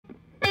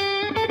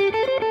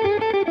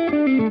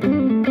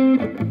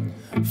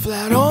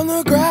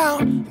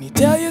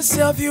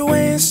yourself you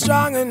ain't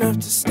strong enough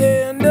to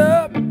stand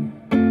up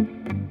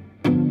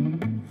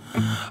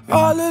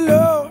all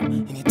alone,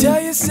 and you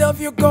tell yourself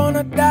you're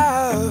gonna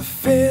die of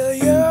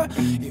failure.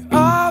 You're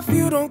off,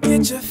 you don't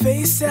get your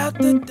face out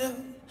the dirt.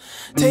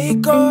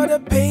 Take all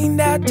the pain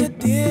that you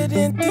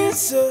didn't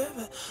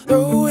deserve,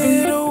 throw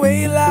it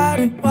away, light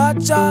it,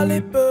 watch all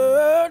it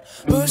burn.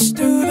 Push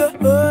through the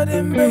hood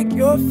and break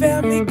your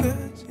family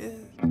curse, yeah.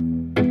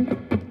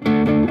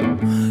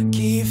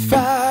 Keep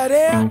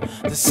fighting,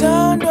 the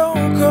sun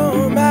don't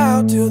come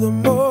out till the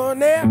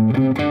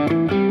morning.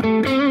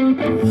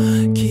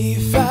 Keep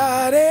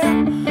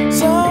fighting,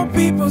 some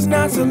people's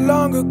nights are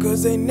longer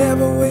cause they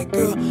never wake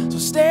up. So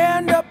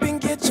stand up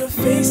and get your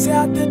face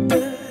out the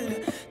dirt.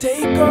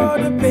 Take all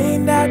the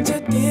pain that you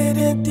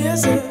didn't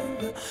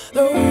deserve,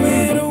 throw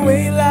it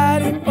away,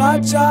 light it,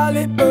 watch all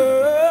it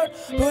burn.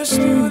 Push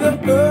through the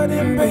hood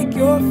and break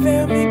your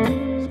family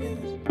curse, yes.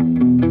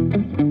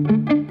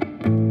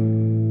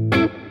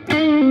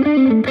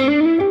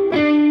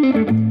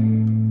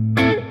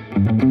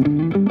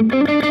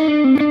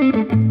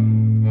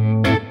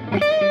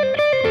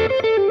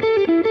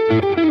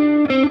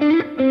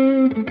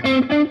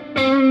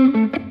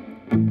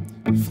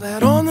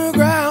 Flat on the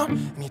ground,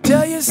 and you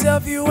tell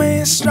yourself you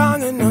ain't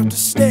strong enough to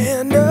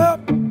stand up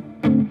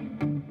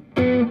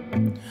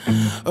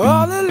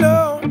all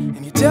alone,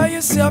 and you tell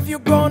yourself you're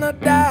gonna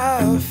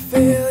die of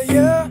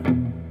failure.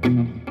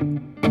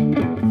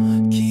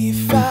 Keep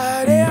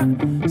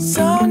fighting,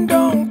 sun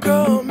don't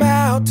come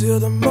out till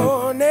the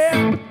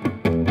morning.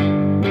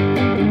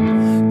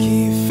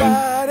 Keep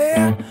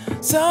fighting,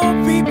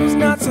 some people's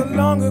nights are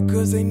longer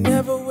cause they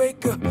never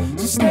wake up.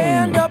 So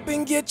stand up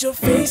and get your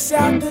face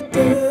out the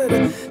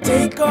dirt.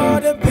 Take all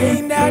the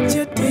pain that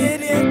you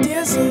didn't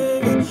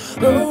deserve,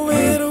 throw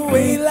it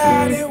away,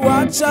 light it,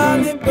 watch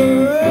all it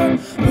burn.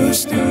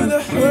 Push through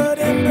the hood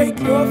and break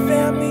your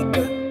family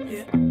curse,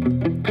 yeah.